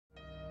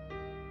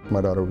My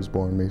daughter was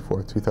born May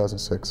 4th,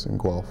 2006 in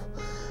Guelph,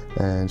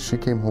 and she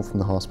came home from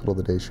the hospital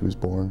the day she was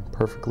born,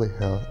 perfectly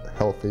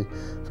healthy,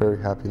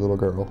 very happy little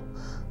girl,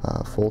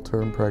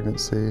 full-term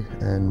pregnancy,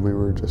 and we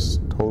were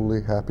just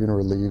totally happy and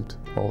relieved,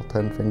 all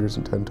 10 fingers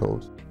and 10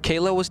 toes.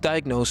 Kayla was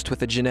diagnosed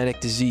with a genetic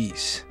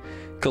disease,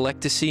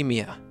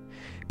 galactosemia.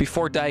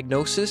 Before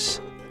diagnosis,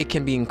 it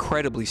can be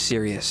incredibly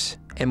serious,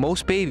 and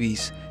most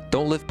babies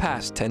don't live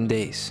past 10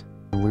 days.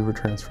 We were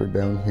transferred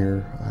down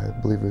here,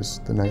 I believe it was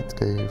the 9th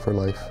day of her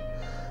life,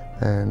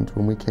 and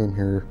when we came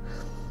here,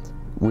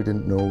 we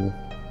didn't know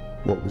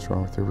what was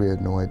wrong with her. We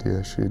had no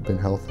idea. She had been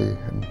healthy,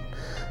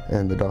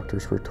 and the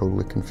doctors were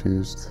totally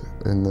confused.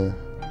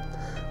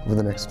 Over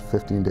the next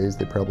 15 days,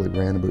 they probably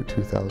ran about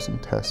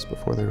 2,000 tests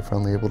before they were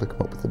finally able to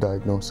come up with the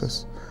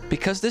diagnosis.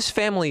 Because this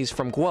family is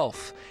from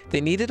Guelph,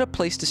 they needed a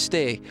place to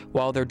stay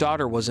while their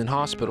daughter was in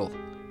hospital,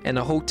 and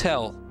a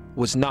hotel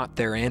was not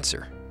their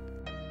answer.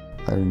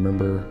 I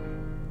remember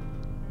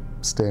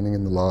standing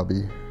in the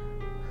lobby,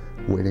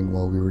 waiting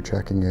while we were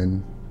checking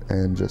in,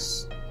 and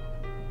just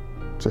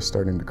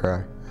starting to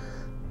cry.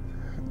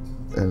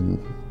 And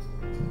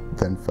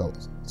then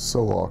felt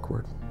so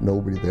awkward.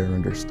 Nobody there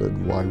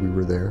understood why we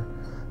were there.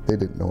 They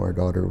didn't know our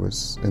daughter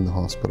was in the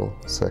hospital,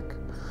 sick,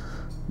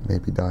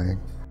 maybe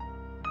dying.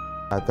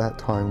 At that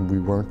time, we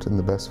weren't in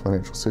the best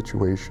financial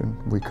situation.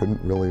 We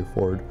couldn't really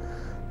afford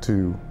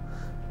to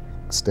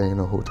stay in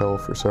a hotel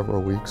for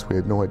several weeks. We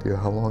had no idea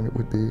how long it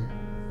would be.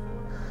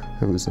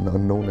 It was an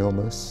unknown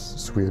illness,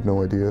 so we had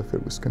no idea if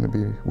it was going to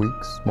be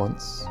weeks,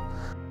 months.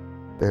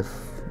 If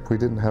we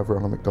didn't have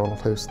Ronald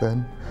McDonald House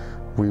then,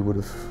 we would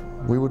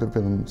have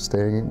been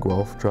staying in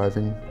Guelph,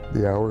 driving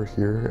the hour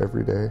here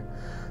every day,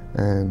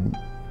 and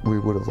we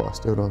would have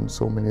lost out on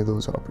so many of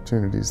those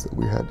opportunities that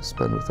we had to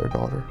spend with our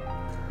daughter.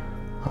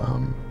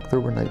 There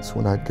were nights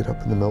when I'd get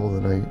up in the middle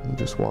of the night and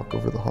just walk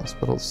over to the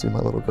hospital to see my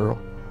little girl,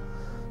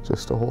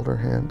 just to hold her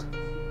hand.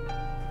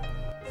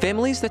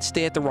 Families that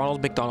stay at the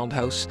Ronald McDonald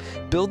House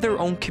build their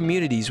own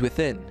communities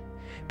within,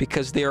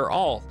 because they are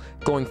all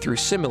going through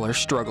similar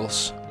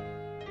struggles.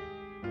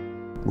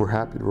 We're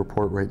happy to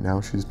report right now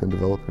she's been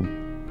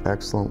developing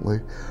excellently.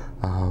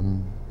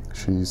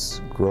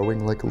 She's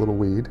growing like a little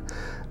weed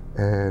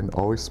and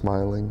always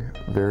smiling,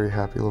 very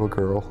happy little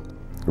girl.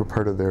 We're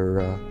part of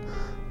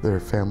their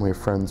Family of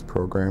Friends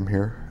program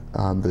here.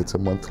 It's a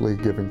monthly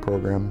giving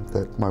program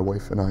that my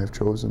wife and I have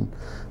chosen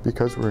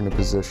because we're in a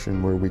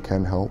position where we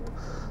can help.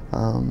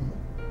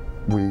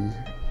 We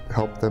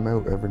help them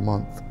out every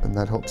month, and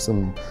that helps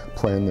them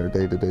plan their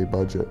day-to-day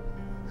budget.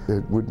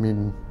 It would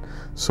mean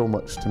so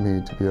much to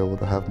me to be able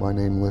to have my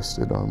name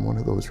listed on one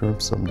of those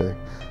rooms someday.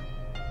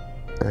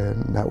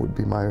 And that would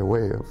be my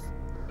way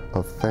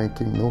of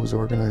thanking those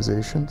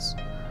organizations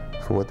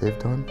for what they've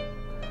done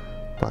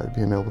by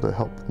being able to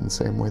help in the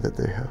same way that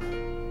they have.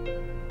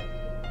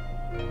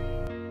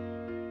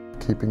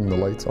 Keeping the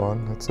lights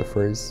on, that's a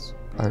phrase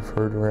I've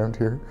heard around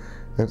here.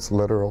 It's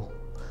literal.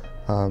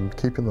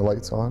 Keeping the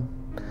lights on,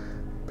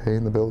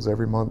 paying the bills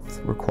every month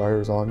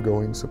requires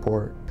ongoing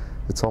support.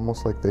 It's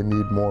almost like they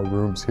need more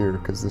rooms here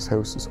because this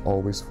house is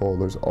always full.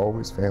 There's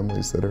always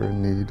families that are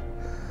in need.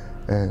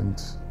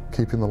 And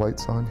keeping the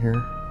lights on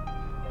here,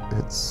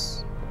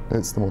 it's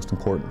the most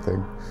important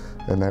thing.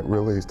 And that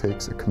really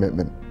takes a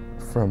commitment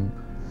from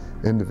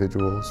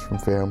individuals, from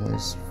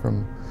families,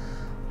 from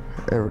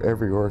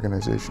every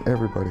organization,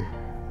 everybody.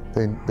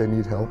 They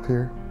need help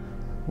here.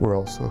 We're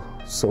also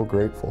so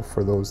grateful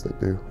for those that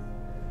do.